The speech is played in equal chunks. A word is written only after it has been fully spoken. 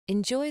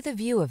Enjoy the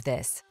view of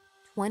this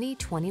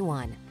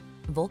 2021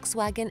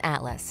 Volkswagen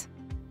Atlas.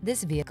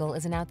 This vehicle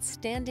is an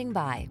outstanding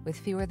buy with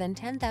fewer than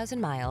 10,000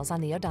 miles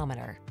on the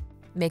odometer.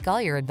 Make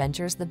all your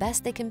adventures the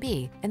best they can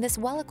be in this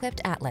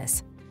well-equipped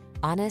Atlas.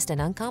 Honest and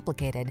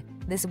uncomplicated,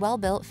 this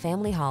well-built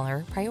family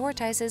hauler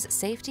prioritizes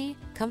safety,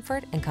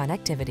 comfort, and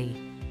connectivity.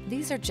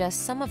 These are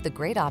just some of the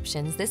great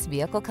options this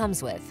vehicle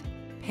comes with: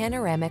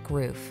 panoramic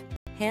roof,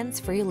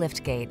 hands-free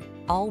liftgate,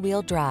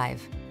 all-wheel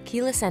drive,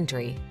 keyless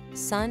entry,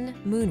 sun,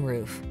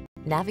 moonroof,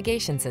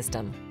 navigation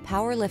system,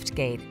 power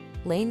liftgate,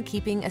 lane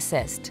keeping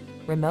assist,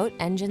 remote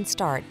engine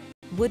start,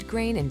 wood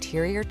grain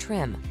interior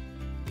trim.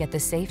 Get the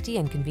safety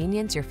and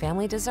convenience your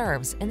family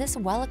deserves in this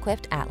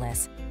well-equipped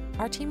Atlas.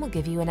 Our team will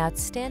give you an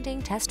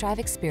outstanding test drive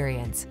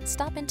experience.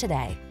 Stop in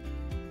today.